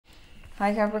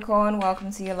Hi Capricorn,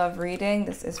 welcome to your love reading.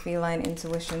 This is Feline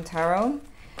Intuition Tarot.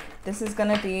 This is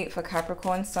going to be for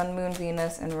Capricorn, Sun, Moon,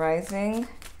 Venus, and Rising.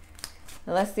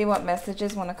 Let's see what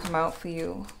messages want to come out for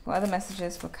you. What are the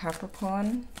messages for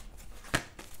Capricorn?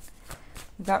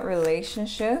 We've got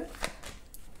relationship,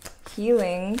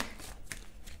 healing,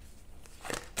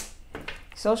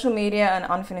 social media, and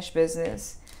unfinished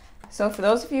business. So for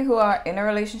those of you who are in a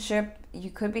relationship, you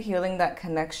could be healing that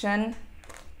connection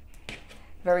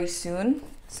very soon.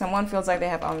 Someone feels like they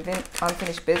have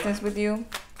unfinished business with you.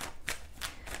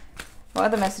 What are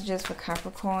the messages for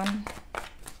Capricorn?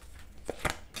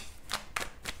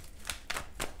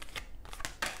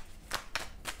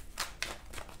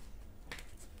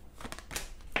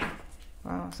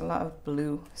 Wow, it's a lot of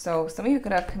blue. So some of you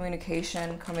could have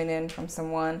communication coming in from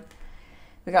someone.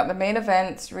 We got the main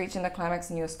event, reaching the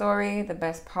climax in your story, the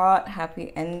best part,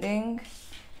 happy ending.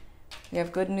 We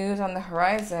have good news on the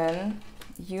horizon,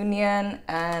 union,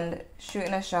 and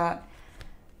shooting a shot.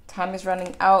 Time is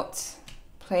running out,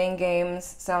 playing games,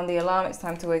 sound the alarm, it's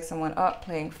time to wake someone up,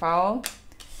 playing foul.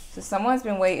 So someone's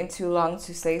been waiting too long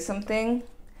to say something,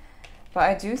 but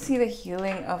I do see the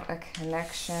healing of a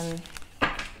connection.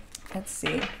 Let's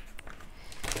see.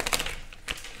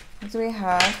 What do we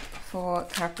have for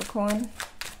Capricorn?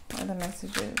 What are the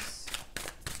messages?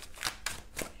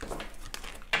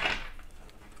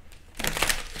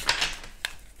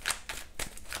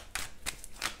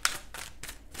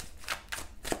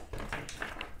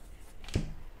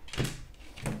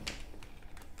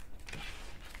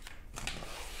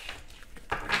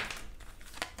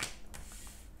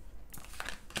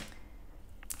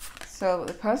 So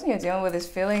the person you're dealing with is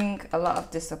feeling a lot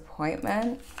of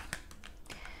disappointment.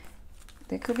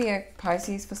 There could be a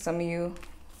Pisces for some of you.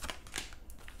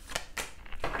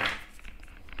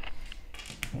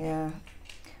 Yeah.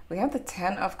 We have the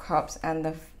 10 of Cups and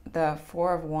the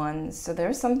 4 of Wands. So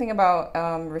there's something about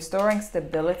restoring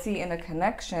stability in a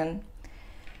connection.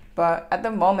 But at the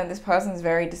moment, this person is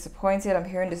very disappointed. I'm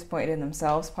hearing disappointed in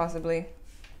themselves, possibly.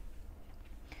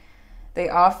 They're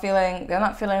not feeling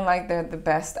like they're the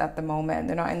best at the moment.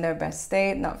 They're not in their best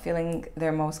state, not feeling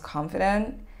their most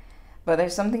confident. But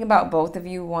there's something about both of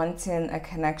you wanting a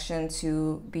connection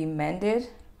to be mended.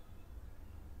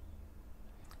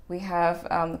 We have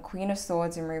the Queen of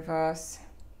Swords in reverse.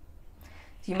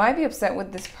 You might be upset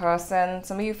with this person.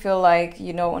 Some of you feel like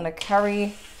you don't want to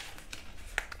carry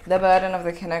the burden of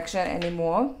the connection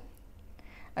anymore.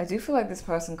 I do feel like this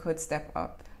person could step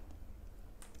up.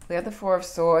 We have the 4 of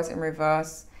Swords in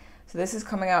reverse. So this is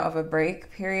coming out of a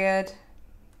break period.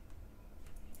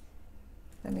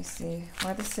 Let me see.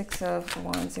 Why the 6 of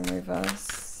Wands in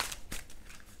reverse?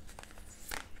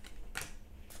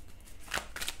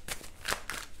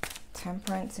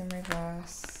 Temperance in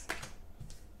reverse.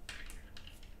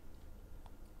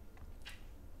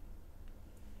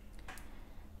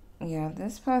 Yeah,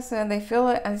 this person, they feel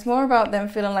it, and it's more about them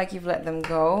feeling like you've let them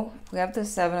go. We have the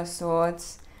 7 of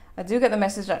Swords. I do get the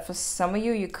message that for some of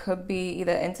you, you could be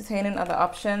either entertaining other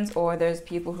options, or there's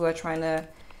people who are trying to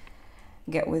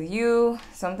get with you.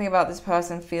 Something about this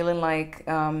person feeling like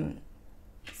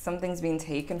something's being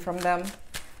taken from them.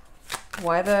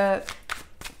 Why the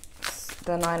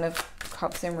 9 of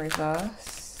Cups in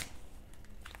reverse?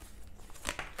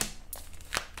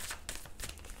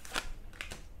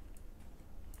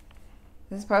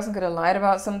 This person could have lied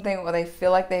about something, or they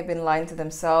feel like they've been lying to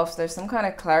themselves. There's some kind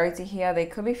of clarity here. They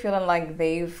could be feeling like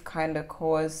they've kind of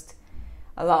caused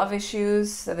a lot of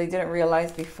issues that they didn't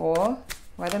realize before.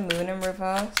 Why the Moon in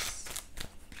reverse?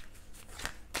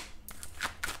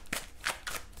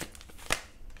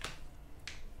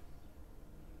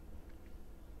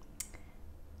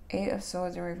 Eight of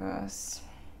Swords in reverse.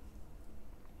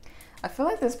 I feel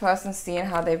like this person's seeing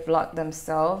how they've blocked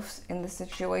themselves in the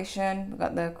situation. We've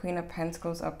got the Queen of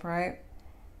Pentacles upright.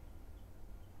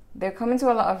 They're coming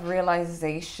to a lot of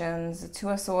realizations. The 2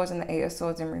 of Swords and the 8 of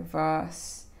Swords in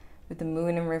reverse. With the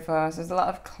Moon in reverse. There's a lot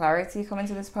of clarity coming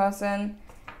to this person.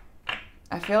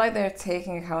 I feel like they're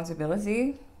taking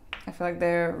accountability. I feel like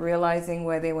they're realizing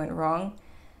where they went wrong.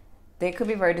 They could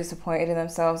be very disappointed in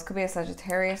themselves. Could be a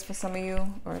Sagittarius for some of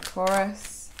you, or a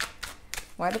Taurus.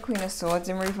 Why the Queen of Swords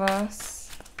in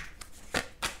reverse?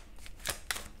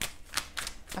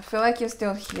 I feel like you're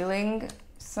still healing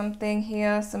something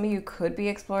here. Some of you could be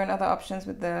exploring other options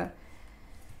with the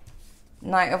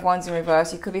Knight of Wands in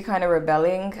reverse. You could be kind of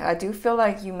rebelling. I do feel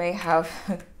like you may have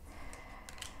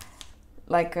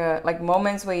like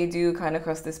moments where you do kind of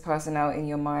cross this person out in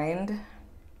your mind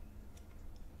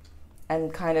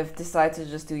and kind of decide to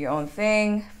just do your own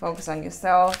thing, focus on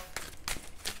yourself,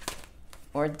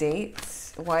 or dates.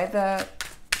 Why the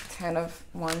 10 of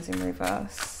Wands in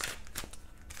reverse?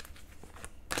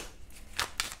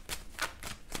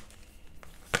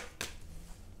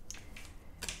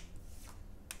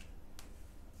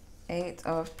 Eight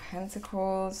of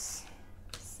Pentacles,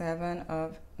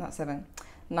 Knight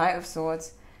of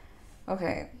Swords.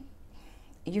 Okay,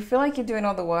 you feel like you're doing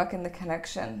all the work in the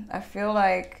connection. I feel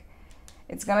like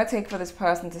it's gonna take for this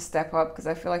person to step up, because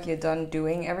I feel like you're done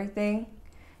doing everything.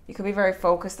 You could be very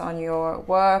focused on your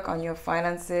work, on your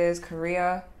finances,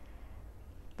 career.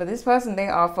 But this person, they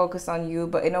are focused on you,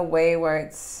 but in a way where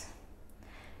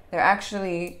they're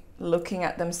actually looking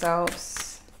at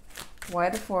themselves. Why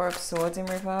the Four of Swords in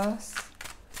reverse?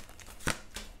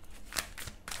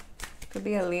 Could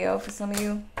be a Leo for some of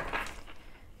you.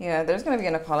 Yeah, there's going to be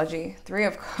an apology. Three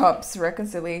of Cups,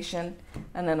 reconciliation,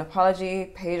 and an apology.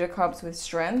 Page of Cups with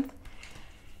strength.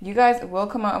 You guys will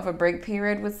come out of a break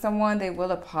period with someone. They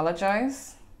will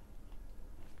apologize.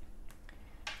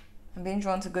 I'm being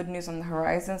drawn to good news on the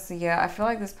horizon. So yeah, I feel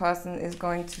like this person is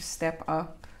going to step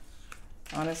up,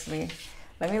 honestly.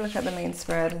 Let me look at the main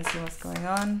spread and see what's going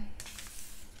on.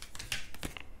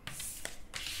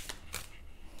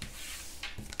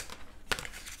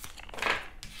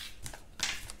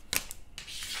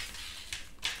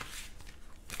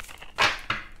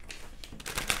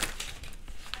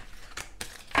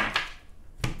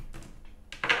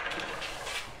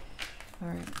 All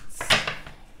right.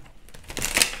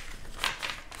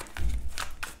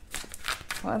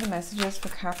 What are the messages for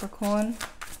Capricorn?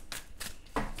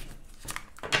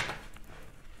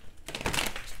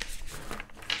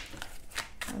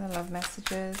 What are the love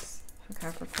messages for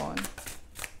Capricorn?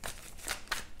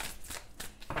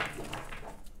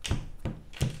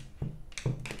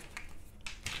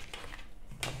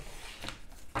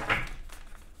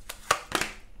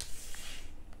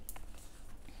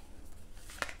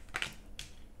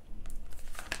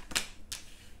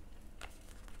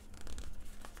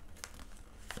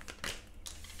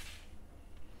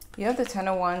 You have the Ten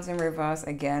of Wands in reverse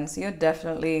again, so you're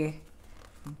definitely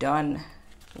done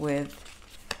with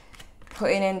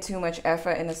putting in too much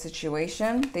effort in a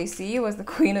situation. They see you as the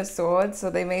Queen of Swords, so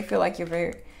they may feel like you're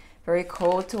very, very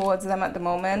cold towards them at the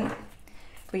moment.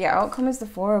 But your outcome is the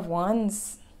Four of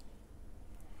Wands.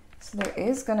 So there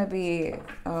is going to be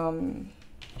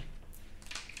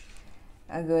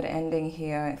a good ending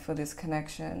here for this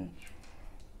connection.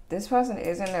 This person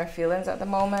is in their feelings at the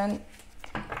moment.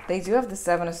 They do have the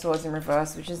Seven of Swords in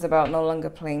reverse, which is about no longer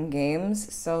playing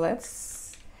games. So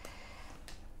let's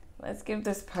give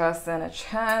this person a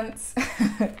chance,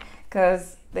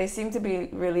 because they seem to be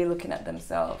really looking at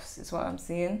themselves, is what I'm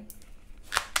seeing.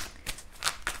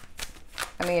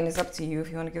 I mean, it's up to you if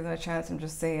you want to give them a chance. I'm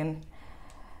just saying,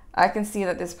 I can see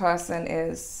that this person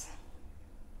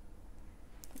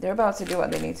they're about to do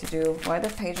what they need to do. Why the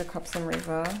Page of Cups in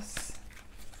reverse?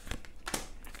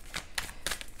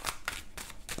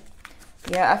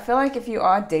 Yeah, I feel like if you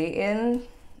are dating,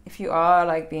 if you are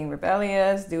like being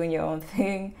rebellious, doing your own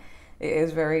thing, it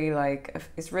is very like,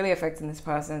 it's really affecting this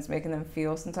person. It's making them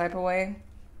feel some type of way.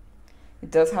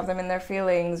 It does have them in their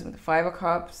feelings with the Five of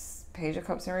Cups, Page of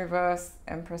Cups in reverse,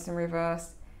 Empress in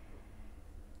reverse.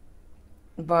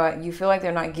 But you feel like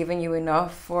they're not giving you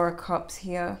enough Four of Cups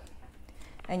here.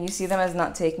 And you see them as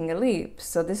not taking a leap.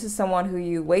 So this is someone who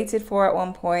you waited for at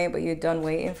one point, but you're done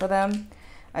waiting for them.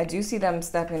 I do see them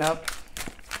stepping up.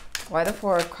 Why the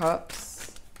Four of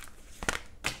Cups?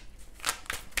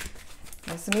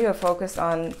 And some of you are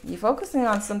focusing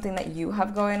on something that you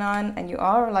have going on, and you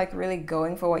are like really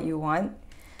going for what you want.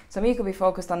 Some of you could be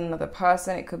focused on another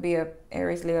person. It could be a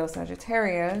Aries, Leo,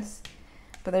 Sagittarius.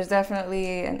 But there's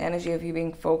definitely an energy of you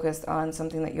being focused on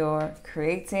something that you're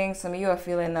creating. Some of you are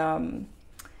feeling not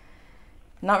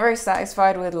very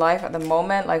satisfied with life at the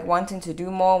moment, like wanting to do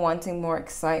more, wanting more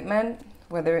excitement,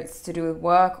 whether it's to do with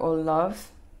work or love.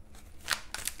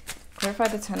 Clarify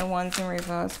the Ten of Wands in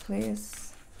reverse,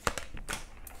 please.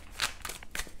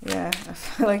 Yeah, I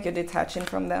feel like you're detaching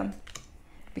from them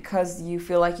because you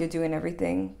feel like you're doing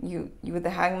everything. You with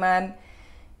the Hangman,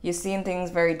 you're seeing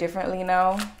things very differently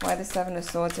now. Why the Seven of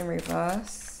Swords in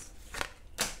reverse?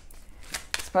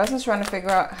 This person's trying to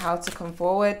figure out how to come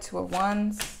forward. Two of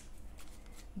Wands.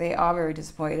 They are very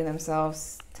disappointed in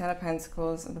themselves. Ten of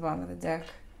Pentacles at the bottom of the deck.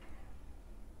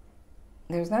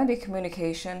 There's going to be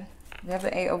communication. We have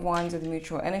the Eight of Wands with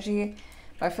mutual energy.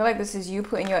 But I feel like this is you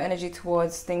putting your energy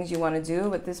towards things you want to do,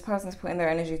 but this person's putting their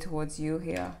energy towards you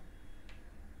here.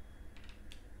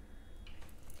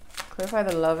 Clarify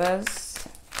the Lovers.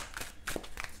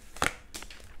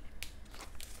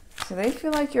 So they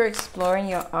feel like you're exploring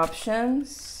your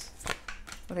options.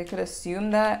 Or they could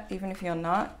assume that, even if you're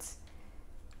not.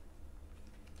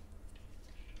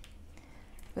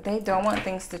 But they don't want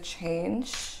things to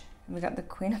change. And we got the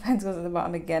Queen of Pentacles at the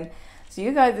bottom again. So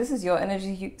you guys, this is your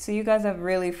energy. So you guys are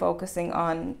really focusing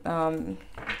on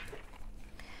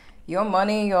Your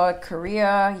money, your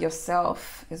career,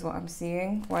 yourself is what I'm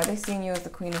seeing. Why are they seeing you as the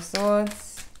Queen of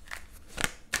Swords?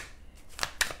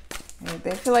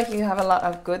 They feel like you have a lot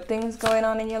of good things going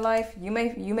on in your life. You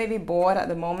may be bored at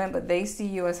the moment, but they see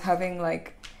you as having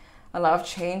like a lot of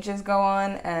changes go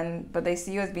on, but they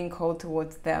see you as being cold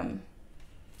towards them.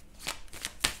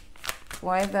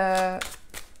 Why the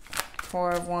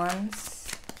Four of Wands?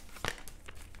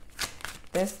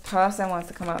 This person wants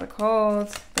to come out of the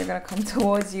cold. They're going to come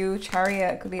towards you.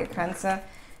 Chariot, could be a Cancer.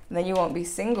 And then you won't be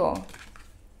single.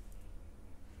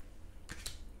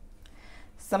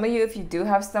 Some of you, if you do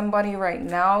have somebody right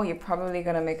now, you're probably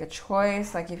going to make a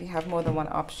choice. Like if you have more than one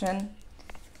option.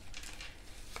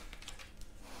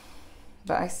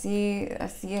 But I see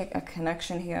a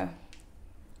connection here.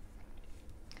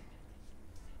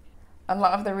 A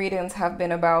lot of the readings have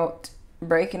been about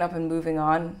breaking up and moving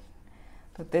on.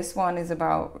 But this one is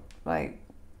about, like,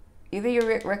 either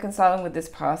you're reconciling with this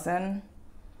person,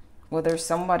 or there's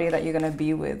somebody that you're going to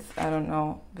be with. I don't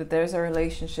know. But there's a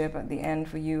relationship at the end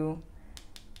for you.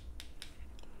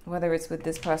 Whether it's with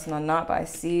this person or not, but I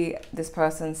see this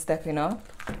person stepping up.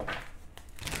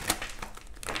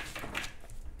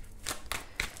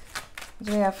 What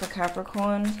do we have for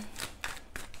Capricorn?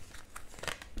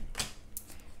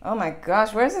 Oh my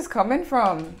gosh, where is this coming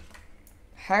from?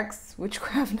 Hex,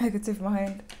 witchcraft, negative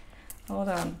mind. Hold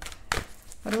on.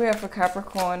 What do we have for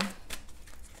Capricorn?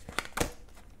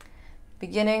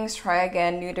 Beginnings, try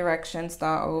again, new direction,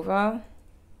 start over.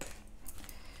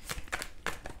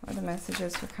 What are the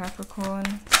messages for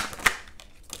Capricorn?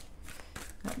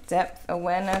 Got depth,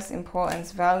 awareness,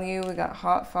 importance, value. We got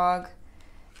heart fog,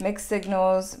 mixed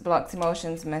signals, blocked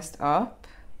emotions, messed up.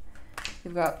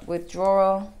 We've got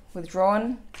withdrawal,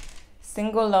 withdrawn,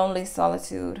 single, lonely,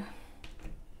 solitude.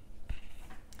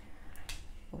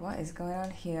 What is going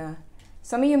on here?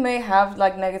 Some of you may have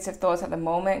like negative thoughts at the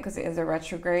moment because it is a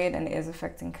retrograde and it is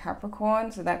affecting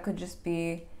Capricorn. So that could just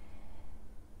be,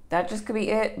 that just could be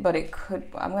it, but it could,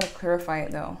 I'm going to clarify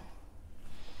it though.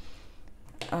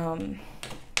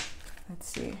 Let's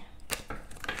see.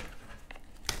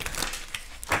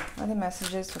 What are the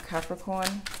messages for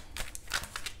Capricorn?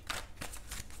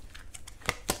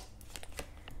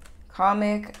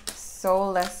 Karmic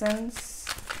soul lessons.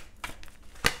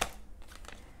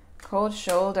 Cold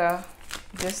shoulder,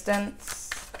 distance.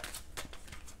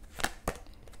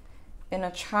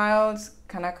 Inner child,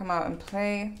 can I come out and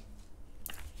play?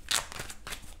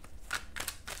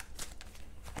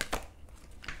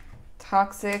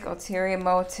 Toxic, ulterior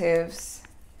motives.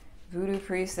 Voodoo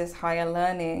priestess, higher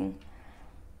learning.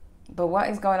 But what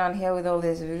is going on here with all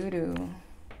this voodoo?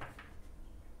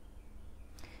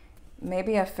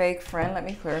 Maybe a fake friend. Let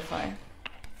me clarify.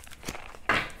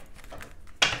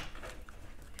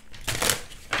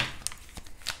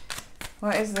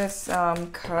 What is this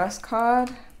curse card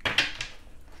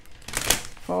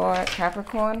for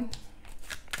Capricorn?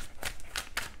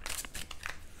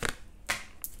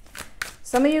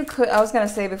 Some of you could, I was going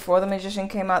to say before the Magician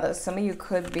came out that some of you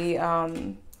could be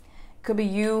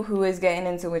you who is getting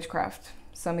into witchcraft.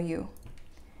 Some of you.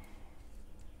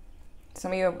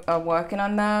 Some of you are working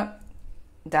on that,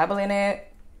 dabbling in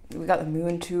it. We got the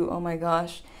moon too. Oh my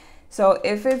gosh. So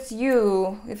if it's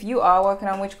you, if you are working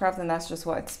on witchcraft, then that's just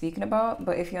what it's speaking about.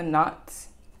 But if you're not,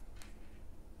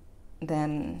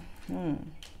 then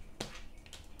Nine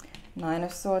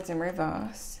of Swords in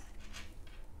reverse.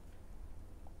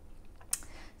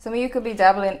 Some of you could be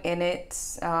dabbling in it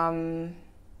to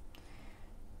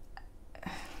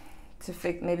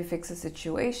maybe fix a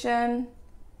situation.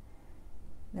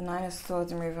 The Nine of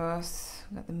Swords in reverse.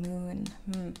 We got the moon.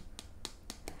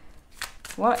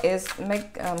 What is,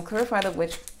 clarify the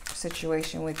witch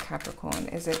situation with Capricorn.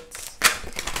 Is it,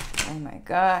 oh my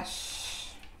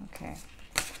gosh. Okay,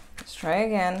 let's try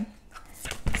again.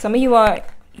 Some of you are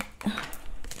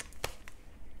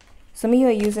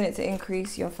using it to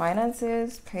increase your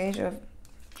finances.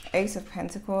 Ace of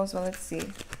Pentacles. Well, let's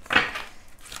see.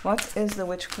 What is the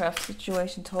witchcraft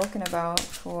situation talking about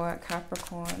for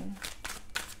Capricorn?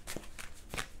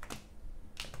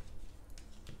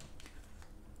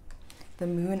 The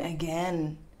moon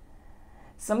again.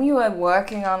 Some of you are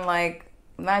working on like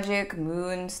magic,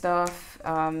 moon stuff,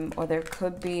 or there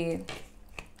could be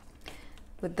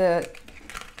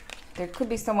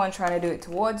someone trying to do it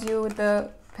towards you with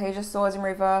the Page of Swords in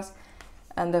reverse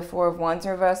and the Four of Wands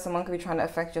in reverse. Someone could be trying to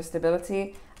affect your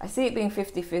stability. I see it being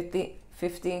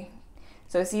 50-50.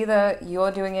 So it's either you're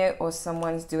doing it or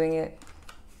someone's doing it.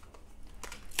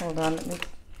 Hold on,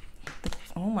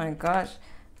 oh my gosh.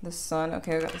 The sun.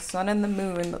 Okay, we got the sun and the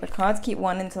moon, but the cards keep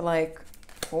wanting to like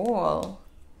fall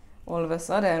all of a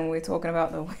sudden. We're talking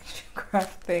about the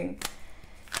witchcraft thing.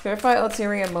 Clarify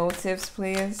ulterior motives,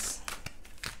 please.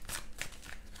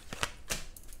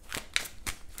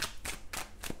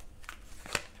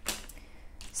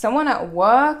 Someone at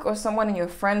work or someone in your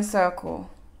friend circle.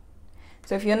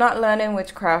 So if you're not learning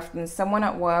witchcraft, then someone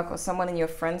at work or someone in your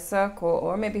friend circle,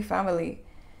 or maybe family,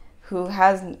 who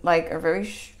has like a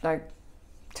very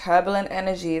turbulent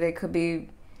energy. They could be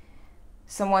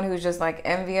someone who's just like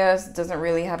envious, doesn't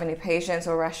really have any patience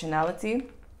or rationality.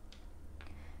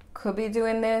 Could be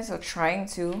doing this or trying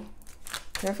to.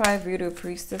 Clarify Voodoo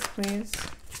Priestess, please.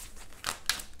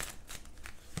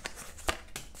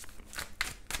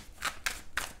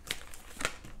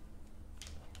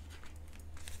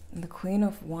 The Queen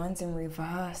of Wands in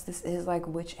reverse. This is like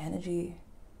witch energy.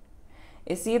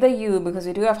 It's either you, because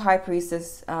we do have High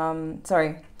Priestess,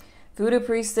 Voodoo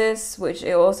Priestess, which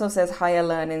it also says higher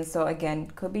learning. So again,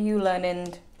 could be you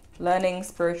learning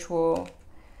spiritual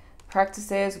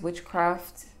practices,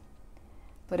 witchcraft.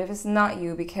 But if it's not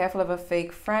you, be careful of a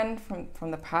fake friend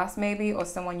from the past maybe, or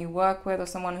someone you work with, or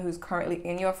someone who's currently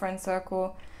in your friend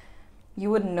circle. You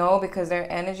would know because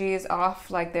their energy is off,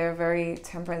 like they're very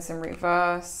Temperance in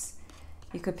reverse.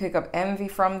 You could pick up envy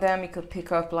from them. You could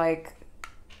pick up like,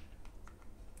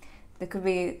 they could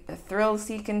be a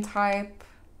thrill-seeking type.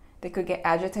 They could get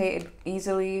agitated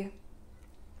easily.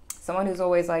 Someone who's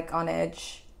always like on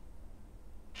edge.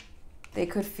 They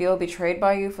could feel betrayed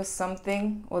by you for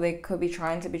something, or they could be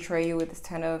trying to betray you with this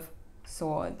Ten of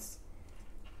Swords.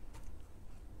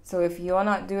 So if you're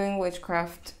not doing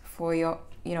witchcraft for your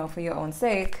for your own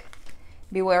sake,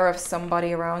 beware of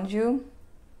somebody around you.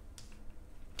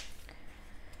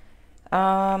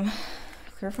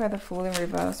 Clarify the Fool in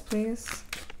reverse, please.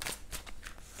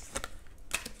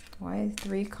 Why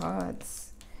 3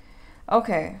 cards?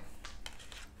 Okay.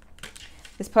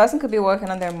 This person could be working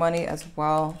on their money as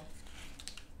well.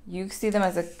 You see them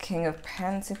as a King of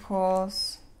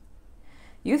Pentacles.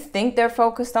 You think they're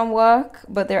focused on work,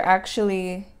 but they're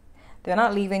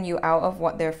not leaving you out of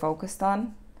what they're focused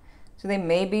on. So they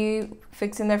may be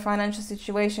fixing their financial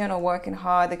situation or working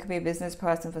hard. They could be a business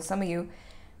person for some of you,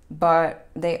 but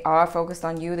they are focused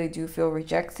on you. They do feel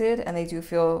rejected and they do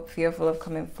feel fearful of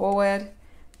coming forward.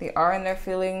 They are in their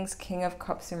feelings. King of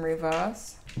Cups in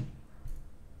reverse.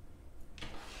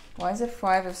 Why is it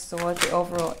 5 of Swords, the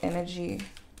overall energy?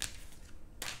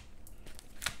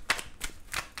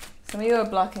 Some of you are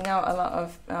blocking out a lot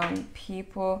of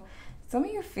people. Some of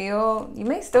you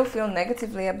may still feel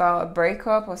negatively about a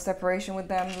breakup or separation with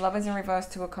them. Lovers in reverse,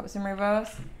 2 of Cups in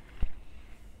reverse.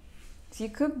 So you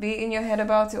could be in your head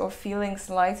about it or feeling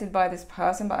slighted by this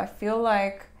person, but I feel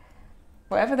like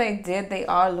whatever they did, they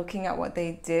are looking at what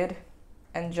they did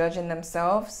and judging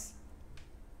themselves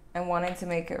and wanting to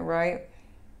make it right.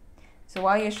 So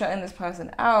while you're shutting this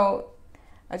person out,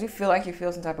 I do feel like you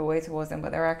feel some type of way towards them,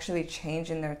 but they're actually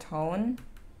changing their tone.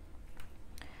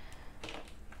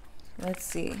 Let's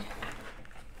see.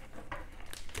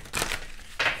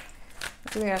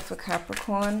 What do we have for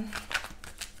Capricorn?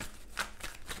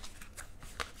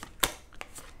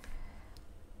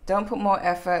 Don't put more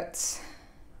effort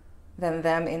than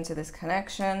them into this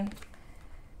connection.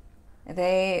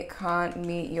 They can't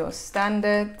meet your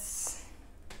standards.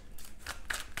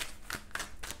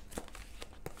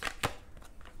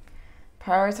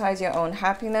 Prioritize your own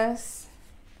happiness.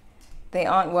 They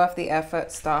aren't worth the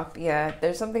effort. Stop. Yeah,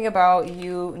 there's something about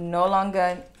you no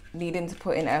longer needing to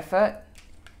put in effort.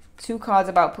 2 cards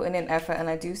about putting in effort, and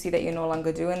I do see that you're no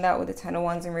longer doing that with the 10 of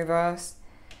Wands in reverse.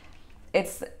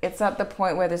 It's at the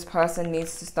point where this person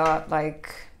needs to start,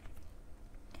 like,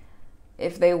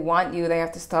 if they want you, they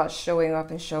have to start showing up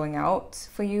and showing out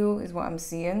for you, is what I'm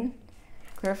seeing.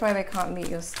 Clarify they can't meet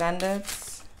your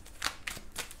standards.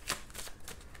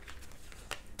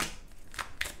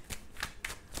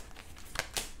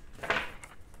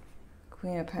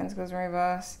 Queen of Pentacles in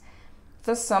reverse.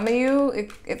 For some of you,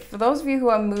 for those of you who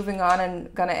are moving on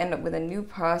and gonna end up with a new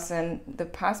person, the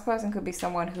past person could be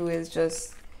someone who is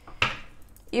just,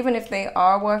 even if they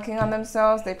are working on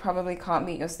themselves, they probably can't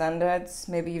meet your standards.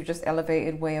 Maybe you've just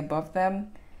elevated way above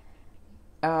them.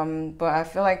 But I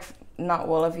feel like not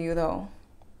all of you though.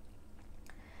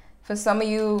 For some of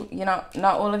you, not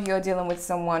all of you are dealing with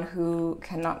someone who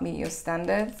cannot meet your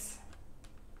standards.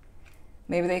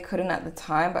 Maybe they couldn't at the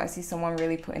time, but I see someone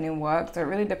really putting in work. So it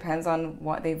really depends on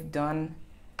what they've done.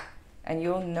 And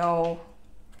you'll know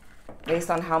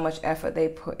based on how much effort they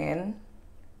put in.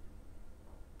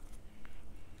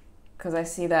 Because I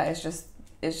see that it's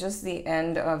just the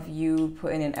end of you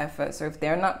putting in effort. So if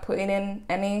they're not putting in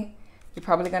any, you're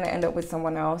probably going to end up with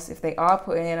someone else. If they are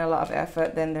putting in a lot of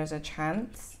effort, then there's a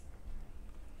chance.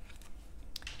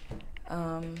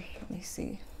 Let me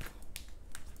see.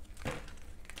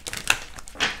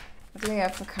 What do we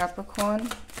have for Capricorn?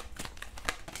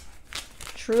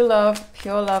 True love,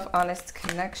 pure love, honest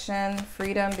connection,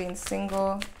 freedom, being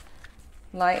single,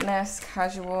 lightness,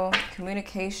 casual,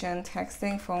 communication,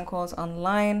 texting, phone calls,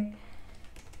 online,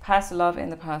 past love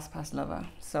in the past, past lover.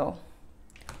 So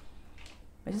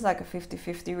it's just like a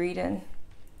 50-50 reading.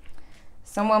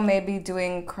 Someone may be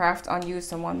doing craft on you,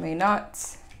 someone may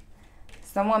not.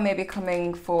 Someone may be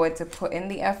coming forward to put in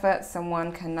the effort,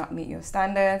 someone cannot meet your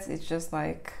standards. It's just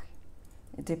like,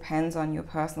 it depends on your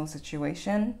personal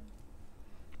situation.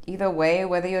 Either way,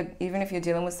 whether even if you're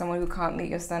dealing with someone who can't meet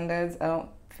your standards, I don't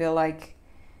feel like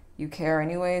you care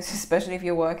anyways, especially if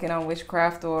you're working on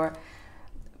witchcraft or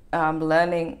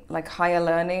learning, like higher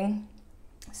learning,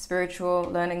 spiritual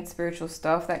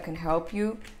stuff that can help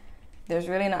you. There's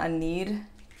really not a need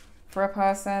for a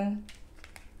person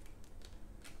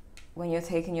when you're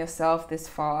taking yourself this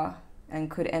far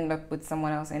and could end up with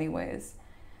someone else anyways.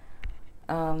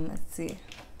 Let's see.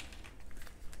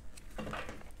 What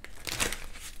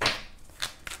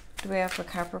do we have for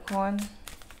Capricorn?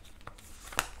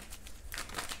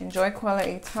 Enjoy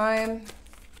quality time.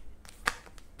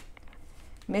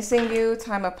 Missing you,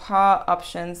 time apart,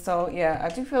 options. So yeah,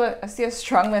 I do feel like I see a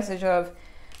strong message of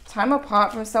time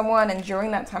apart from someone, and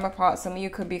during that time apart, some of you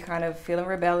could be kind of feeling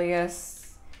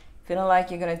rebellious, feeling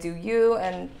like you're gonna do you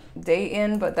and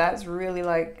dating, but that's really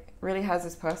has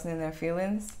this person in their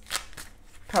feelings,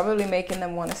 probably making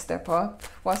them want to step up.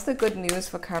 What's the good news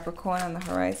for Capricorn on the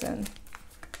horizon?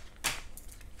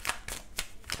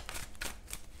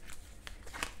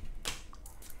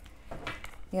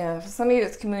 Yeah, for some of you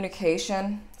it's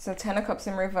communication. So 10 of Cups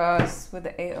in reverse with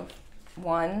the 8 of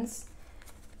Wands.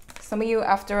 Some of you,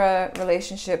 after a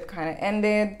relationship kind of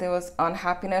ended, there was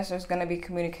unhappiness, there's going to be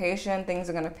communication, things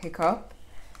are going to pick up.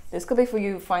 This could be for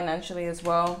you financially as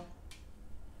well.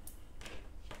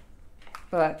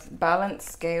 But balance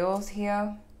scales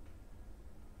here.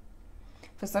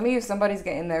 For some of you, somebody's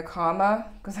getting their karma,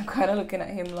 because I'm kind of looking at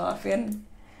him laughing.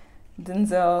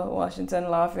 Denzel Washington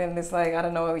laughing. It's like, I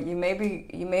don't know, you may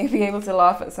be able to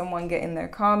laugh at someone getting their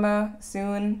karma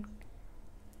soon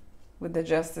with the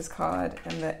Justice card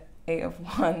and the 8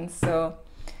 of Wands. So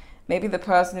maybe the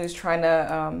person who's trying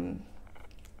to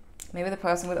maybe the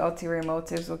person with ulterior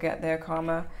motives will get their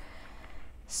karma.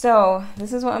 So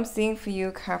this is what I'm seeing for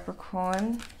you,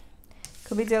 Capricorn.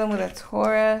 Could be dealing with a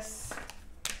Taurus,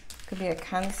 could be a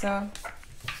Cancer,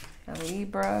 a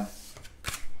Libra,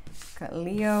 got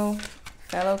Leo,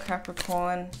 fellow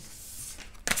Capricorn,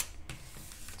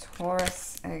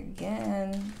 Taurus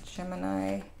again,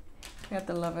 Gemini, we got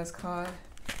the Lovers card,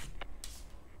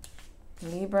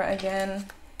 Libra again,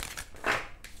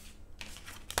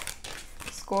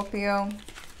 Scorpio,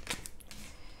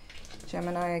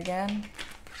 Gemini again,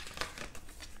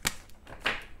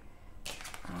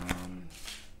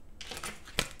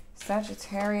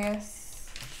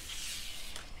 Sagittarius,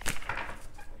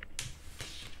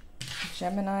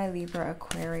 Gemini, Libra,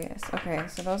 Aquarius. Okay,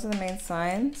 so those are the main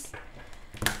signs.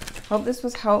 Hope this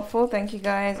was helpful. Thank you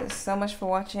guys so much for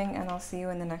watching, and I'll see you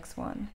in the next one.